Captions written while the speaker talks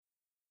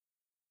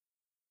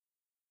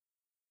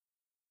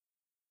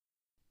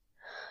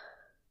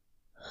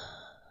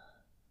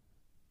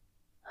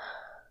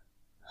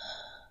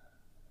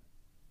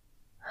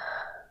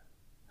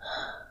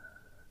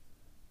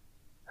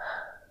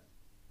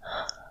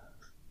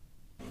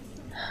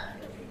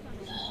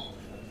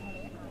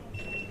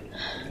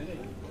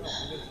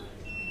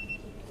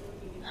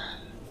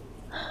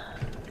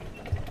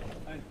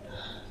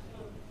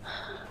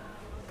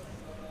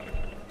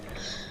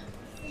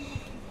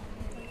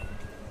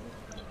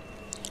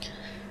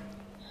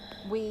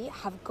We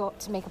have got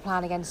to make a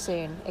plan again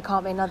soon. It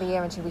can't be another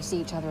year until we see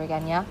each other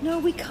again, yeah? No,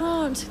 we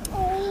can't.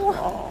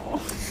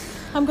 Oh.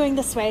 I'm going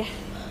this way.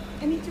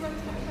 I need to run to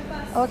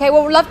my bus. Okay,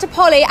 well, love to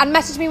Polly and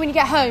message me when you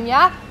get home,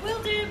 yeah?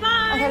 Will do,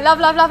 bye. Okay, love,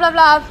 love, love, love,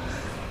 love.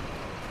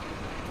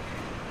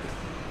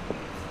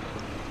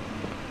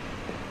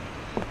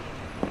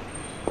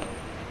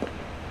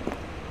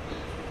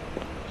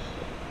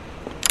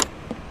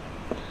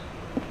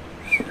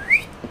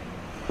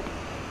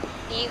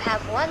 You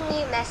have 1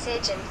 new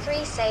message and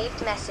 3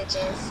 saved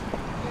messages.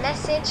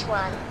 Message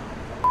 1.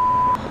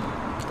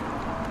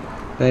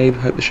 Babe,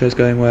 hope the show's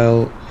going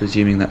well.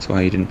 Presuming that's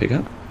why you didn't pick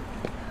up.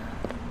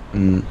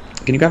 Can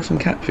you grab some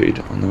cat food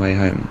on the way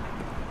home?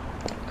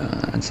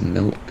 And some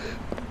milk.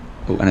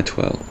 Oh, and a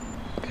twirl.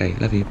 Okay,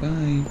 love you,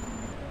 bye.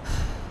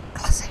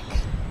 Classic.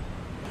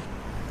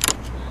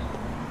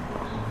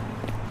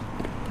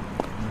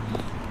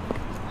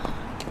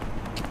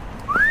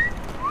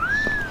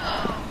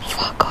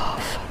 Fuck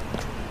off.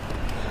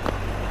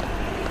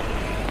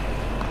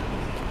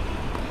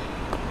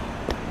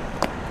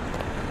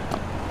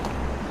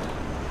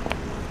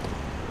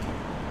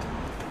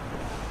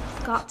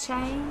 Got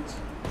change?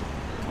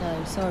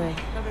 No, sorry.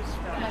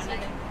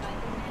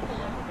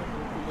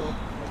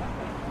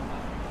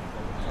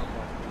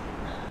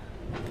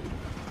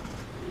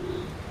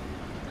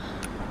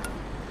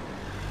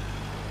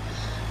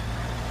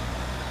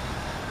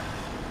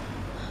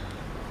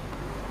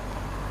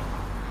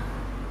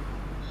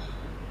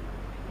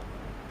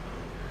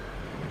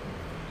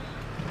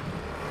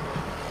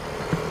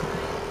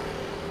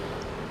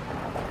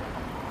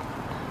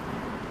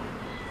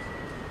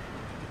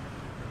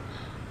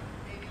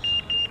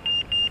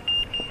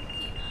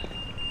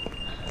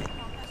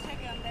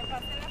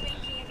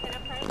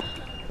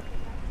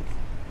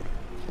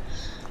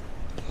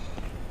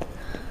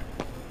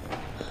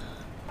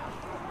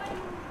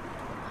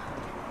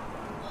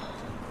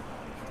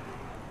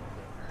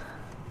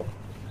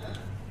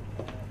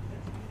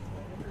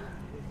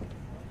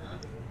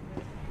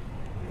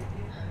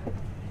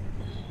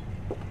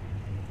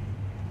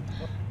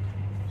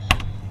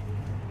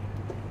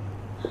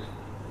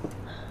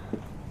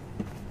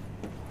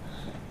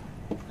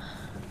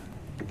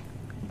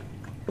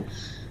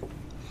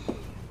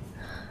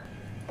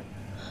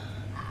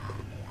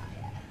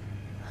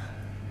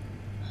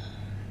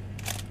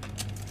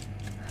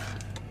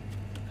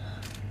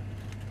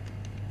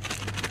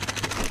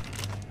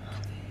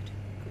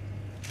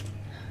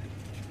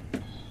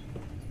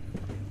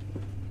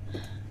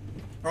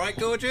 Alright,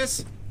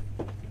 gorgeous?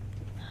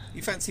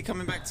 You fancy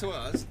coming back to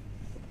us?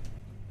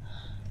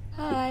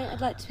 Hi, I'd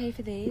like to pay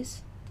for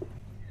these.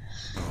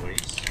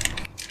 Always.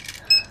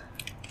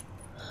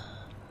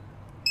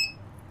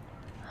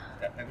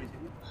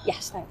 Everything?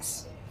 Yes,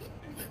 thanks.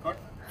 Card?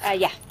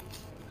 Yeah.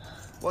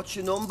 What's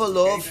your number,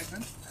 love?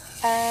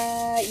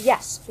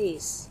 Yes,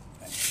 please.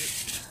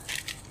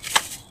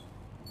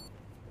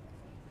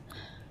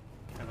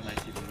 Have a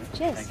nice evening.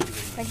 Cheers.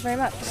 Thank you very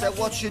much. I said,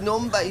 what's your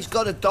number? He's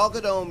got a dog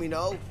at home, you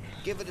know.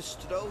 Give it a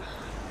stroke.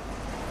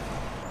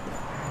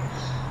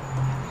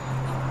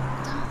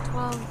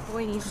 12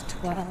 boys,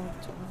 12.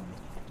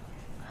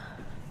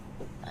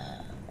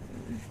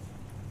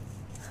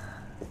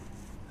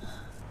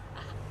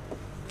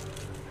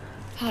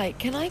 Hi,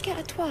 can I get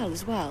a twirl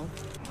as well?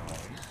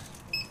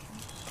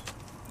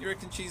 You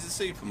reckon she's a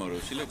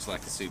supermodel? She looks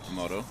like a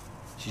supermodel.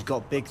 She's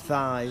got big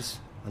thighs,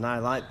 and I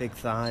like big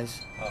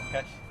thighs.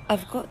 Okay.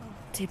 I've got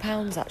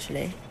 £2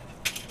 actually.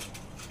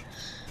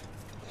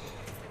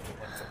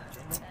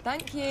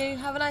 Thank you.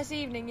 Have a nice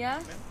evening, yeah?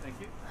 Thank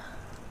you.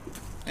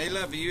 Hey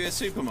love, are you a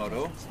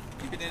supermodel?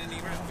 You been in any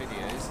rap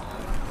videos?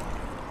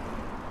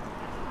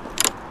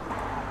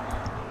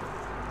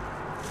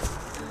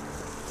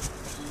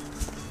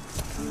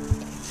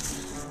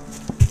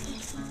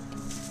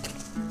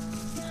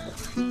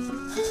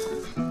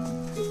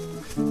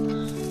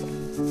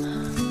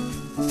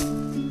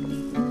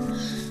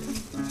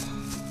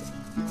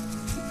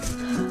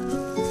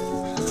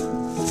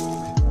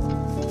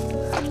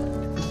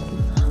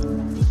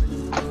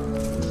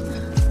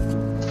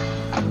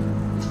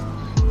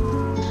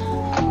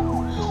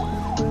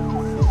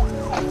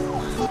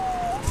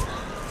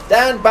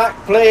 Stand back,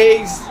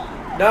 please.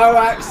 No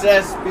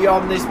access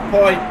beyond this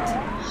point.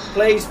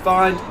 Please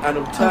find an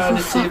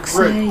alternative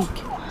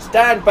route.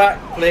 Stand back,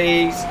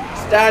 please.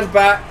 Stand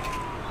back.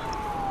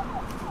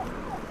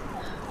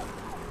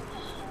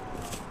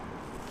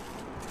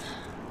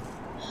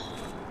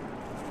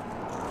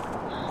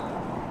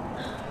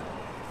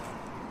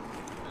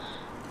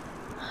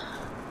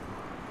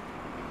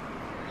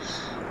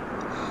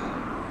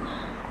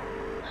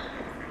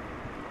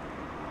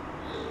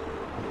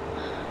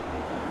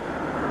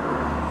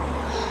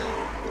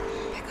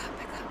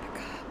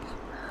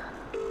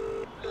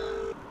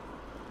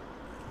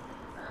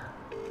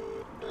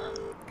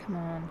 Come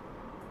on.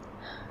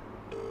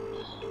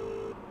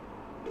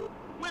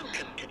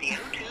 Welcome to the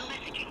O2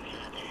 messaging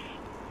service.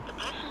 The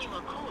person you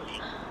are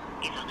calling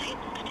is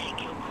unable to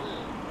take your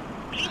call.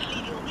 Please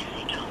leave your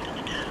message after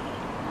the tone.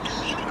 To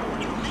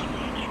re-record your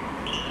message,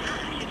 key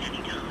hash at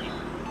any time.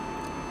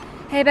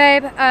 Hey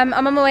babe, I'm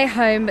on my way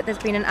home, but there's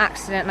been an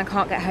accident and I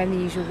can't get home the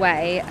usual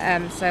way,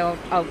 so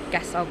I'll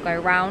guess I'll go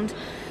round.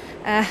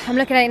 I'm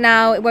looking at it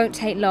now, it won't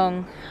take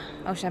long.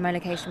 I'll share my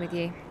location with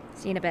you.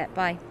 See you in a bit,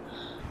 bye.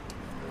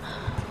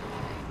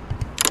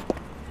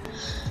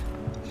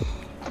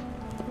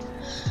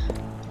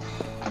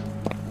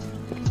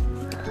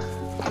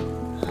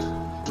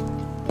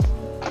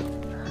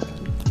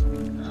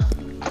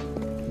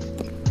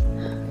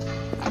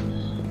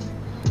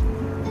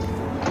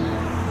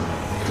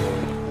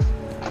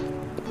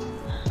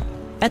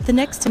 At the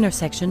next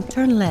intersection,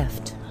 turn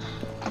left.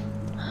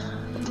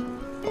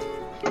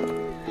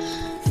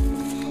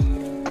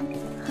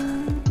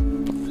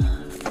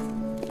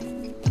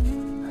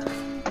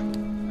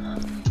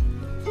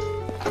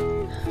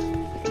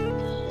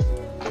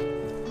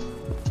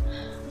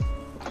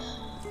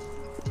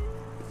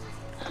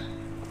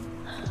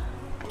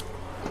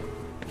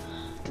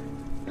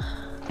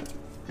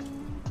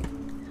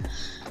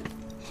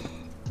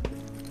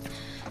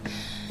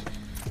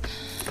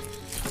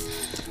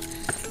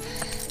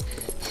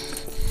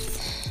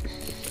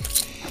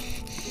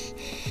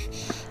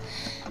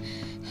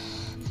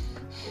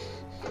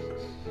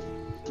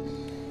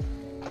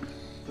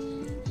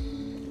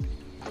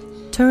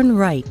 Turn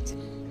right.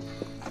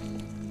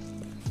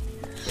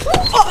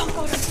 Oh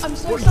God, I'm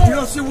so What, sorry. you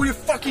don't see where you're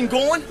fucking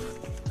going?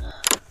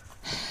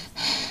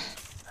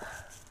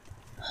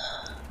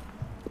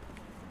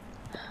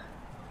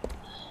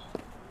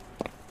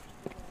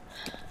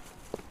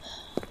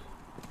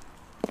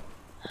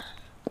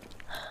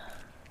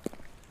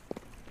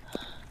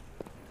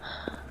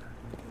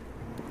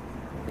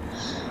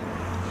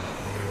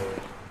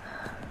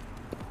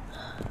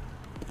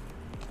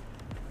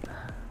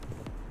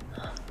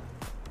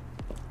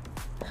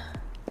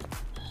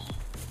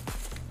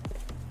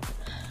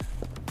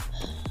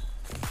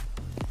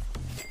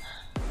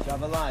 Do you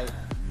have a light?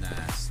 Nah,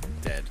 it's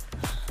dead.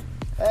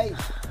 Hey, do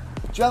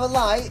you have a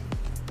light?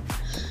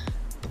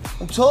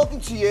 I'm talking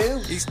to you.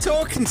 He's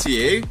talking to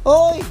you?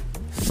 Oi!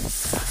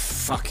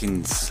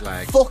 Fucking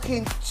slag.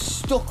 Fucking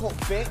stuck-up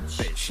bitch.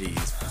 Bet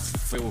she's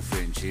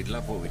filthy and she'd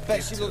love what we Bet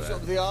did she to looks her.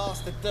 up the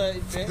arse, the dirty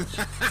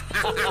bitch.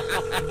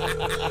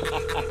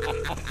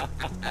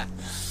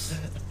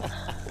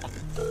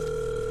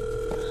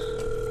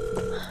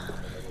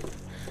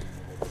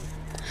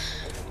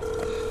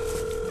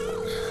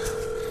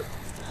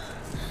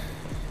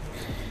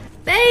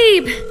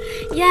 Babe!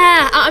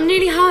 Yeah, I'm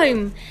nearly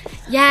home.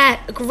 Yeah,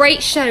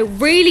 great show,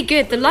 really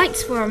good. The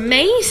lights were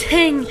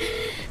amazing.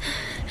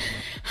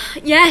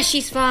 Yeah,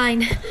 she's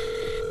fine.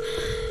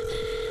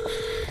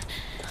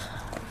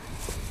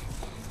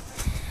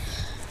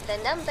 The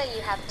number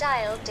you have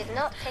dialed did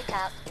not pick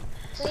up.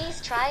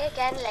 Please try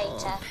again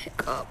later.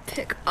 Pick up,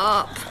 pick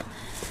up.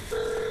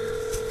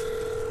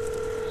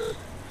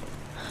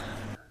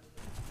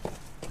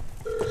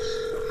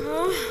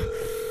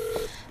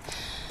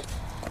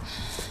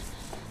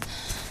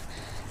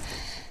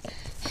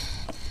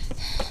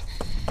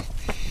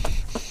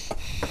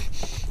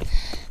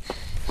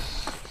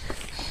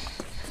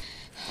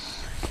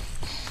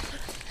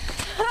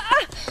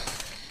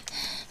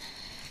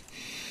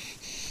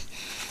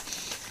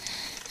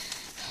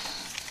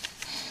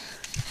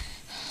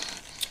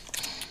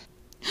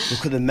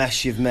 Look at the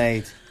mess you've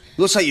made.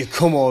 Looks like you've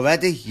come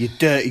already, you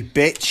dirty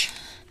bitch.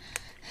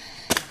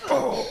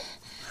 Oh.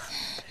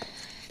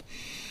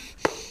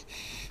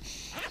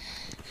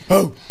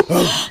 Oh,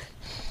 oh.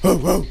 Oh,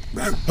 oh,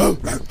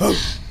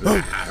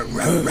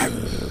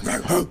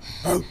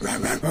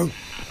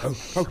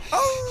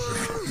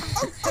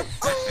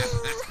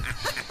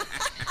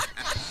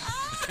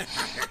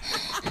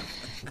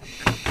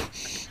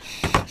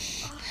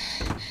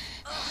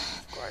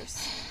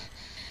 Gross.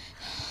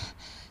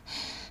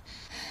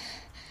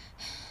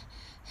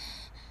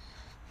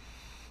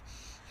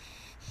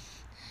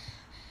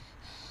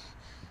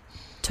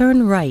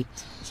 Turn right.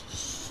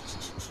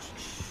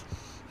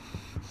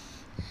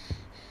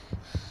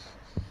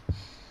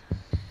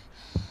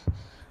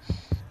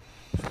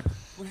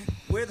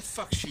 Where the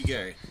fuck's she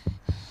going?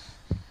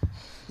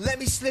 Let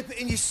me slip it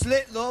in your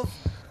slit, love.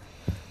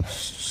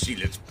 She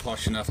looks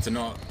posh enough to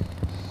not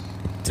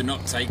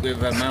take with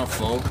her mouth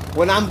full.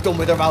 When I'm done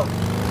with her, I'll...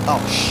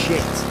 Oh,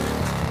 shit.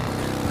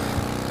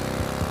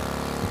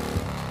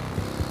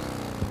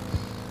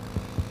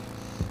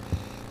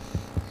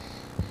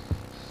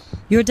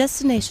 Your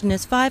destination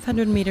is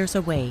 500 meters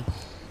away.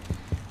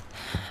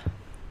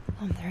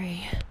 On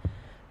 3.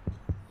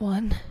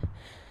 1,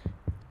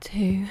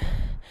 2,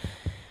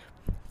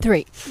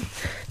 3.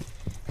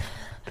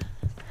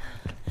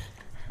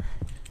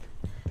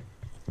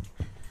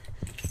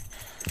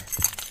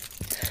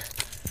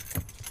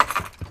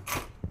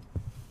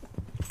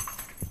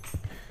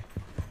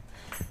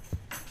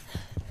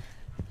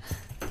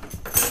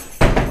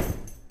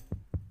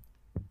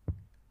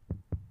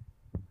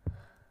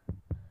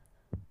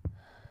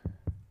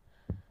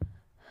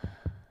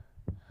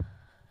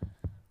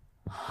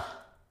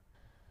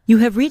 You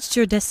have reached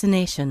your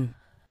destination.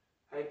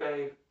 Hey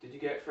babe, did you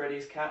get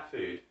Freddy's cat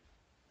food?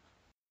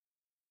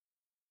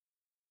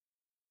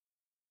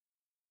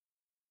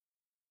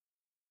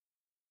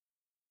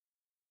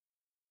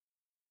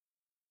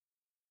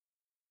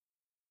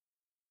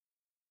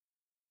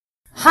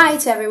 Hi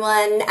to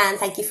everyone, and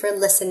thank you for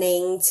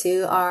listening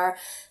to our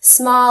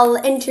small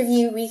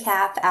interview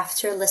recap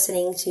after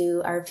listening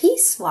to our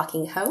piece,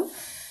 Walking Home.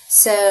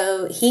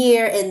 So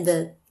here in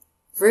the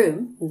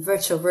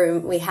virtual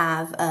room, we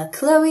have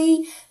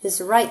Chloe,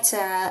 who's a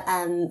writer,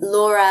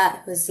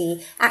 Laura, who's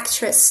the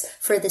actress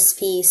for this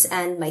piece,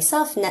 and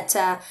myself,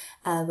 Netta,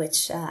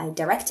 which I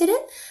directed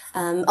it.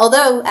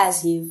 Although,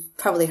 as you've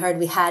probably heard,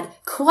 we had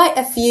quite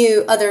a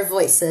few other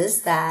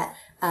voices that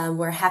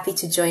were happy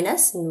to join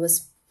us, and it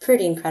was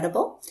pretty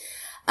incredible.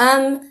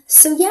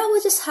 So yeah,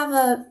 we'll just have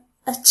a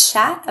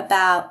chat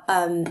about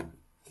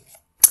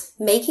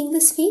making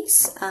this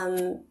piece.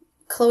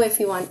 Chloe, if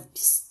you want,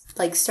 just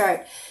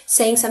start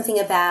saying something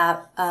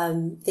about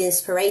the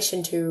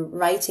inspiration to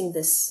writing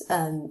this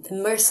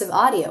immersive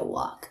audio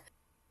walk.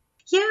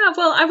 Yeah,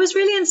 well, I was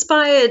really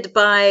inspired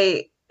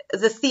by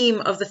the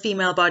theme of the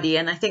female body,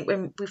 and I think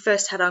when we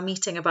first had our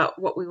meeting about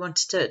what we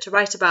wanted to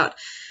write about,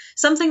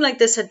 something like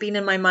this had been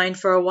in my mind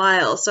for a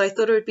while, so I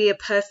thought it would be a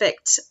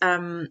perfect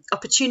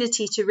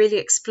opportunity to really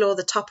explore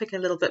the topic a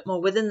little bit more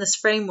within this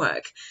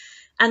framework.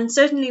 And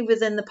certainly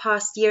within the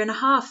past year and a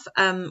half,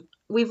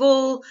 we've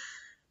all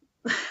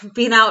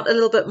been out a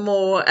little bit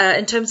more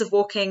in terms of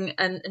walking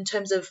and in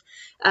terms of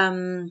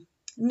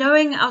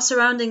knowing our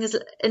surroundings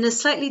in a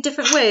slightly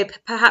different way,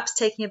 perhaps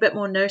taking a bit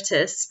more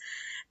notice.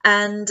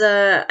 And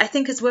I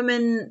think as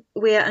women,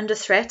 we are under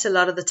threat a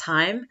lot of the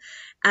time.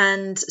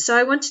 And so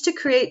I wanted to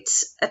create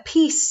a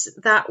piece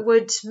that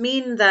would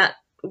mean that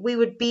we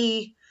would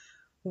be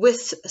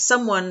with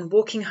someone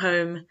walking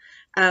home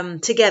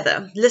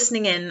together,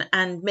 listening in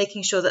and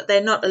making sure that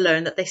they're not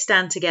alone, that they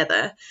stand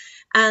together.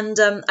 And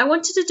I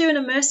wanted to do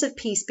an immersive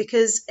piece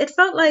because it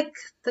felt like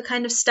the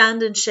kind of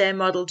stand and share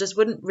model just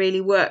wouldn't really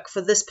work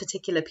for this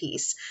particular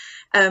piece.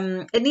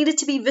 It needed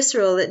to be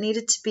visceral. It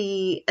needed to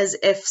be as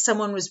if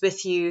someone was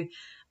with you,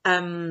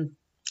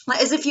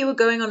 as if you were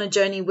going on a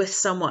journey with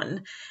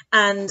someone,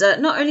 and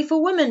not only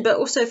for women, but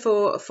also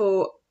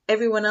for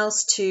everyone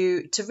else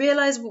to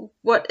realize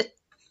what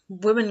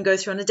women go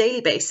through on a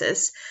daily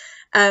basis.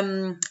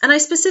 And I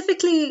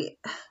specifically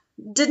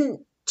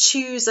didn't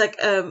choose like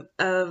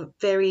a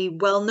very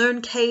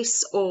well-known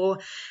case or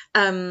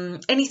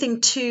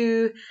anything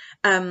too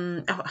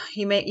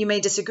you may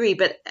disagree,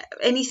 but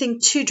anything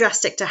too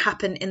drastic to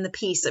happen in the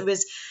piece. It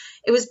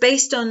was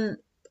based on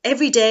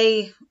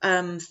everyday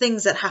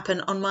things that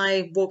happen on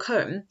my walk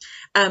home.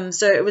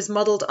 So it was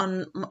modeled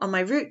on my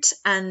route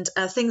and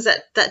things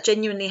that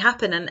genuinely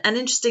happen. And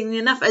interestingly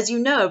enough, as you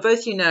know,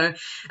 both you know,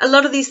 a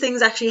lot of these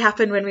things actually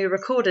happened when we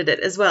recorded it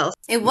as well.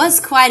 It was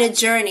quite a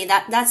journey.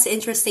 That's the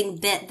interesting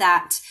bit,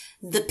 that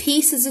the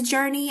piece is a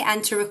journey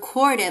and to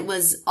record it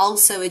was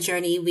also a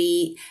journey.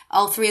 We,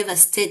 all three of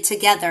us, did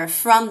together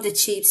from the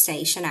tube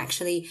station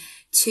actually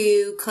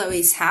to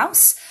Chloe's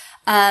house.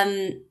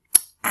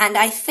 And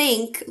I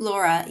think,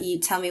 Laura, you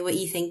tell me what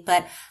you think,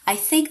 but I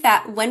think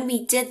that when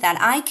we did that,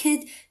 I could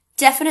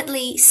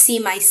definitely see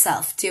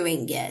myself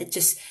doing it.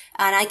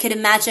 And I could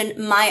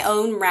imagine my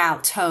own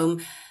route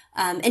home,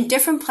 in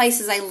different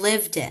places I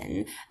lived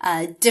in,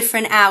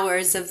 different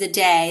hours of the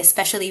day,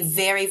 especially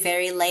very,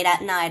 very late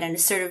at night. And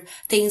sort of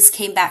things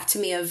came back to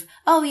me of,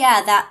 oh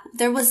yeah, that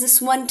there was this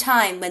one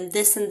time when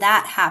this and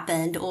that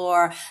happened,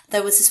 or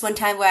there was this one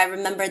time where I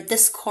remembered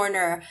this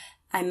corner,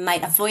 I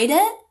might avoid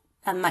it.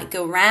 I might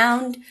go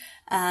round.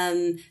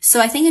 So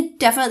I think it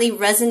definitely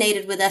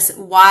resonated with us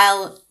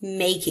while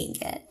making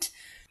it.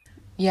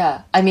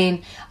 Yeah, I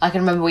mean, I can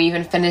remember we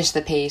even finished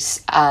the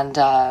piece and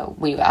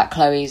we were at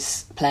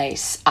Chloe's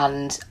place,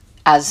 and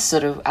as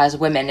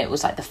women, it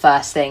was like the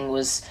first thing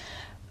was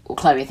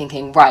Chloe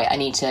thinking, right, I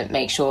need to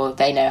make sure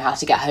they know how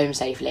to get home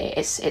safely.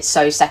 It's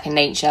so second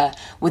nature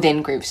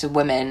within groups of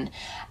women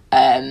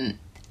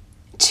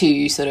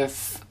to sort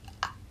of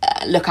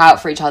look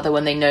out for each other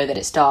when they know that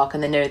it's dark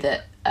and they know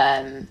that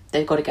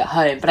they've got to get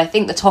home. But I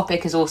think the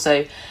topic is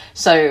also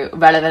so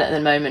relevant at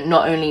the moment,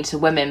 not only to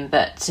women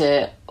but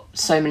to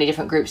so many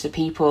different groups of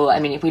people. I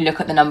mean, if we look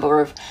at the number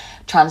of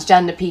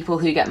transgender people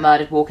who get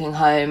murdered walking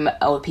home,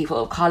 or people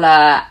of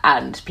colour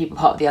and people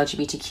part of the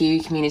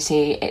LGBTQ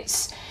community,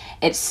 it's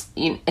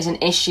an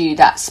issue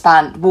that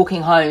spanned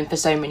walking home for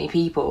so many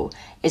people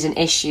is an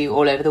issue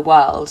all over the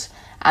world.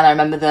 And I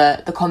remember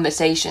the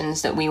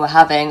conversations that we were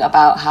having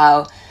about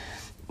how,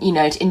 you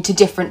know, into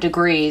different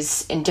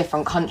degrees in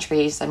different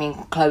countries. I mean,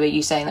 Chloe,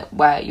 you saying that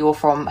where you're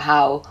from,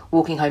 how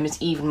walking home is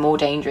even more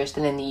dangerous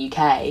than in the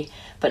UK,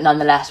 but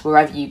nonetheless,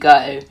 wherever you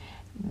go,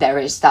 there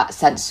is that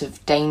sense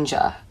of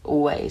danger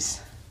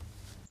always.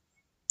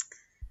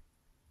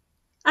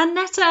 And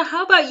Netta,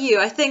 how about you?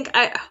 I think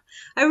I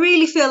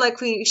really feel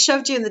like we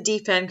shoved you in the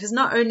deep end, because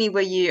not only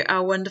were you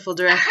our wonderful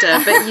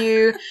director, but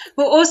you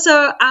were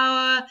also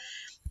our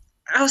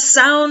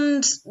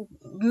sound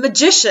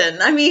magician.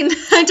 I mean,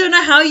 I don't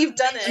know how you've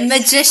done it.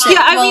 Magician.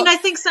 Yeah, I mean, I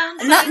think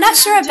sound. Not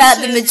sure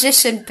about the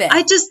magician bit.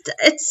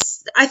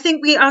 I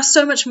think we are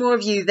so much more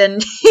of you than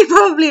you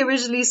probably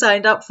originally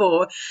signed up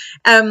for.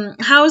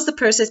 How has the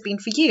process been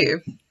for you?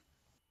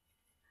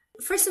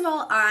 First of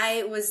all,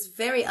 I was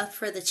very up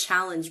for the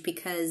challenge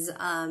because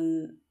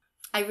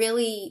I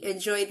really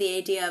enjoy the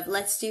idea of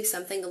let's do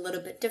something a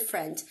little bit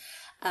different.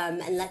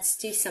 And let's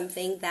do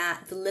something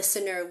that the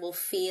listener will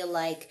feel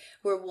like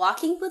we're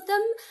walking with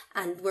them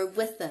and we're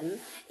with them,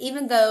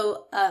 even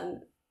though,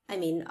 I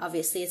mean,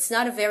 obviously it's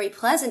not a very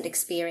pleasant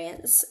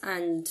experience.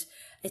 And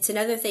it's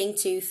another thing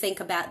to think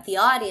about the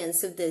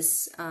audience of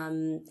this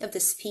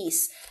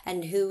piece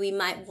and who we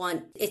might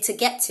want it to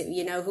get to,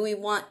 you know, who we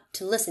want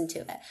to listen to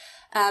it.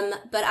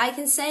 But I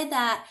can say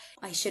that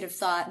I should have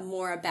thought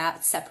more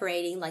about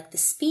separating like the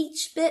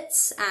speech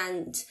bits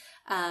and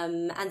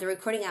the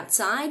recording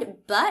outside.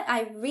 But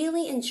I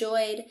really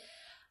enjoyed,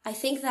 I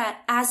think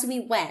that as we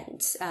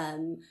went,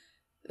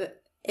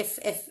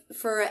 if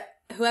for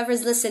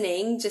whoever's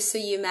listening, just so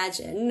you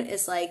imagine,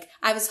 is like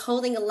I was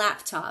holding a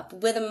laptop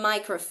with a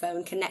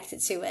microphone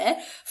connected to it,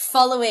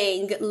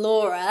 following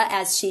Laura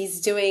as she's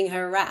doing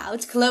her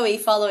route, Chloe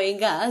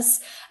following us,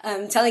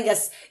 telling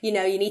us, you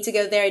know, you need to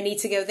go there, you need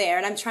to go there.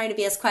 And I'm trying to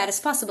be as quiet as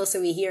possible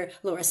so we hear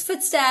Laura's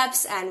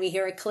footsteps and we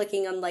hear her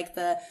clicking on like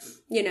the,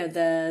 you know,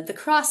 the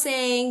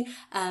crossing,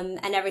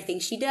 and everything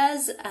she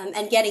does,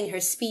 and getting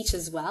her speech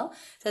as well.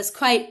 So it's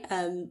quite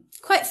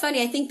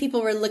funny. I think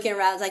people were looking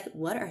around like,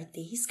 what are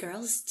these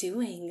girls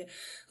doing?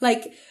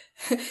 Like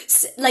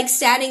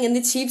standing in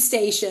the tube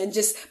station,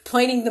 just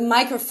pointing the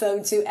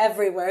microphone to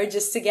everywhere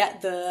just to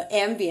get the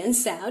ambient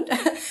sound.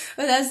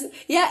 But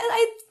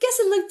I guess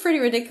it looked pretty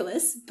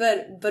ridiculous,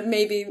 but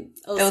maybe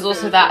also. There was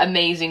also that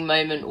amazing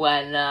moment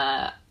when,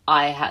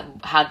 I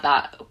had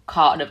that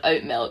carton of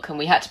oat milk and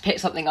we had to pick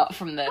something up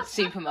from the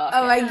supermarket.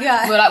 Oh my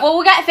God. We were like, well,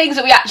 we'll get things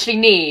that we actually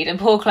need. And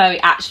poor Chloe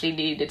actually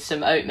needed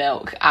some oat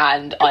milk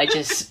and I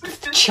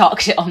just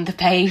chucked it on the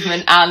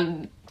pavement.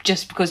 And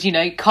just because, you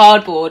know,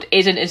 cardboard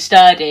isn't as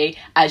sturdy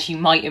as you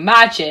might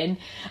imagine,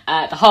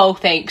 the whole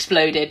thing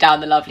exploded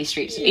down the lovely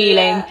streets of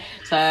Ealing.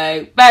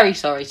 So very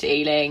sorry to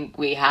Ealing.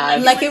 We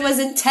have like it was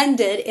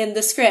intended in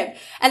the script,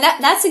 and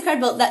that's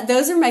incredible. That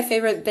those are my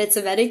favorite bits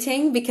of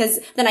editing, because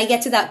then I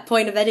get to that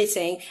point of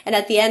editing, and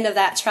at the end of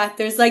that track,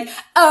 there's like,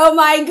 oh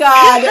my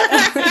God,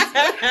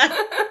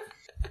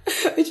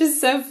 which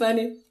is so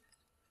funny.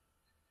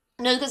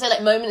 No, because there were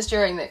like moments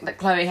during that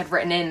Chloe had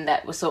written in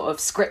that were sort of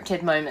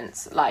scripted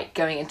moments, like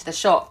going into the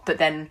shop. But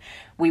then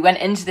we went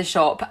into the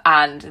shop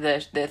and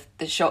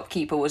the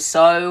shopkeeper was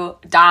so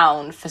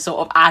down for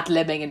sort of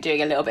ad-libbing and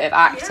doing a little bit of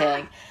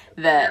acting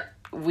that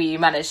we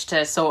managed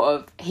to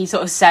he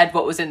sort of said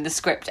what was in the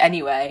script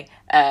anyway.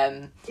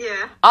 I,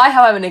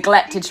 however,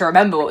 neglected to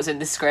remember what was in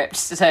the script,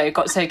 so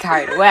got so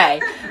carried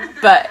away.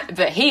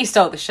 But he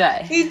stole the show.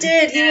 He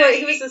did.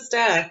 He was a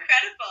star. Incredible.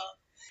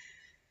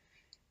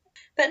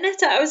 But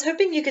Netta, I was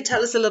hoping you could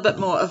tell us a little bit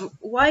more of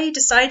why you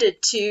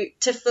decided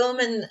to film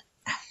in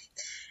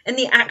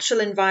the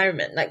actual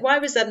environment. Like, why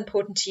was that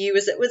important to you?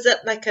 Was it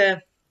like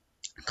a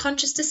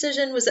conscious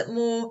decision? Was it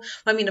more?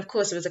 I mean, of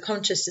course, it was a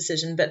conscious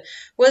decision, but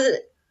was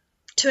it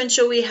to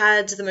ensure we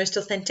had the most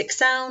authentic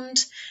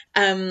sound?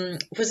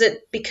 Was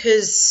it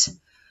because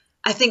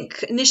I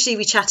think initially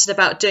we chatted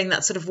about doing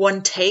that sort of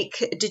one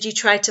take? Did you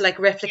try to like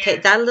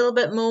replicate that a little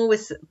bit more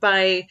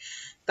by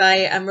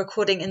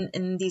recording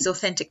in these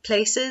authentic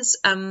places?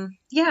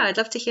 I'd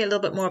love to hear a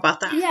little bit more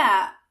about that.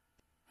 Yeah,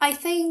 I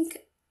think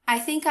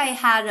I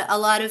had a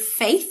lot of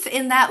faith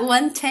in that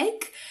one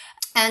take,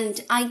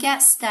 and I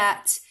guess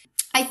that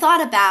I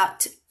thought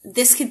about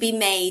this could be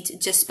made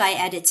just by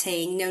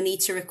editing. No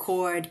need to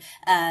record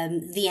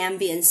the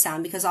ambient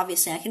sound, because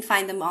obviously I can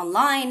find them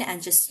online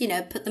and just, you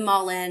know, put them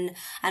all in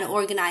and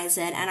organize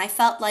it. And I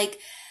felt like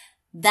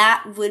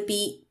that would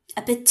be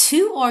a bit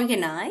too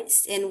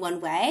organized in one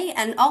way,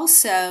 and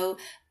also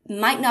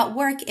might not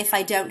work if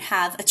I don't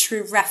have a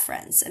true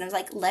reference. And I was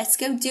like, let's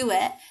go do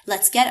it.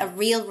 Let's get a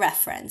real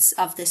reference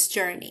of this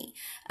journey,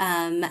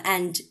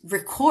 and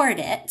record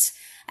it.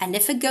 And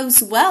if it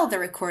goes well, the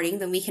recording,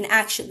 then we can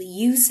actually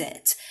use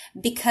it,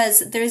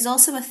 because there's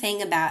also a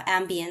thing about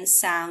ambient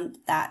sound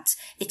that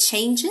it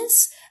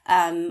changes.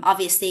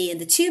 Obviously in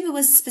the tube, it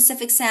was a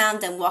specific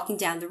sound, then walking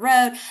down the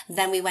road,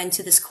 then we went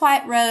to this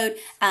quiet road,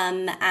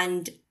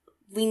 and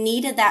we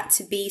needed that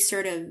to be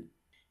sort of,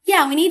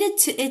 we needed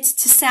it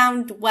to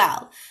sound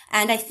well.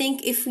 And I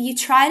think if you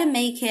try to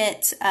make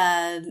it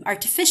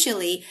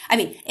artificially, I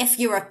mean, if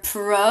you're a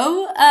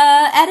pro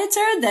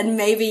editor, then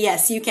maybe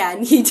yes, you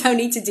can. You don't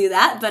need to do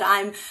that. But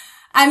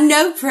I'm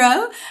no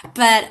pro.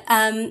 But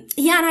and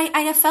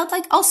I felt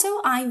like also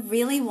I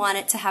really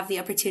wanted to have the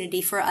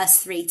opportunity for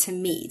us three to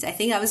meet. I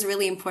think that was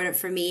really important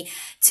for me,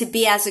 to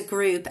be as a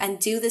group and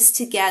do this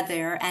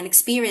together and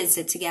experience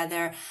it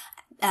together.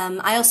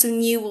 I also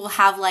knew we'll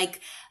have like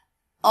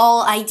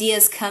all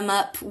ideas come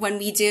up when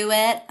we do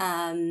it.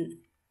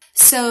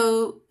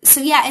 So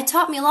it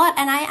taught me a lot.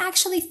 And I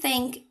actually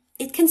think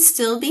it can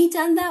still be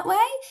done that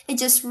way. It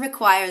just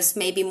requires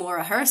maybe more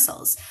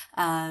rehearsals.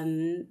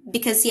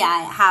 Because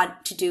I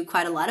had to do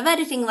quite a lot of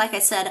editing. Like I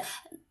said,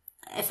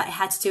 if I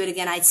had to do it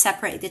again, I'd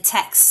separate the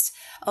text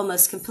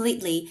almost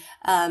completely,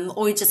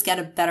 or just get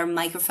a better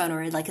microphone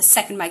or like a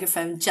second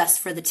microphone just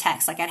for the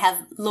text. Like I'd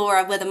have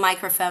Laura with a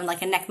microphone,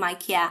 like a neck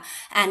mic, yeah,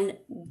 and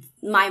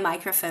my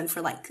microphone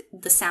for like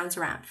the sounds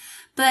around.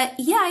 But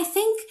yeah, I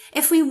think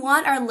if we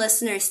want our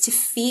listeners to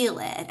feel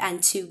it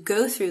and to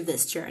go through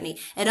this journey,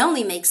 it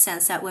only makes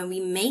sense that when we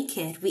make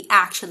it, we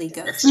actually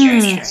go through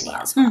this journey as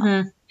well.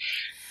 Mm-hmm.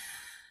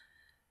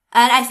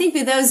 And I think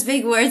with those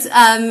big words,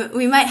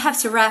 we might have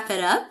to wrap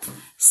it up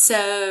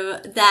so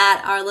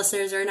that our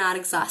listeners are not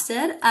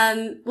exhausted.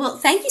 Well,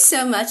 thank you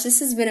so much. This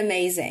has been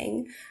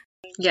amazing.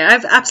 Yeah,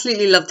 I've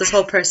absolutely loved this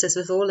whole process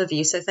with all of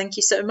you. So thank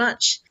you so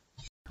much.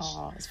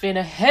 Oh, it's been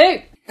a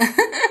hoot.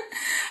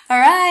 All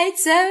right.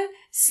 So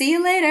see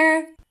you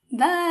later.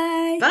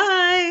 Bye. Bye.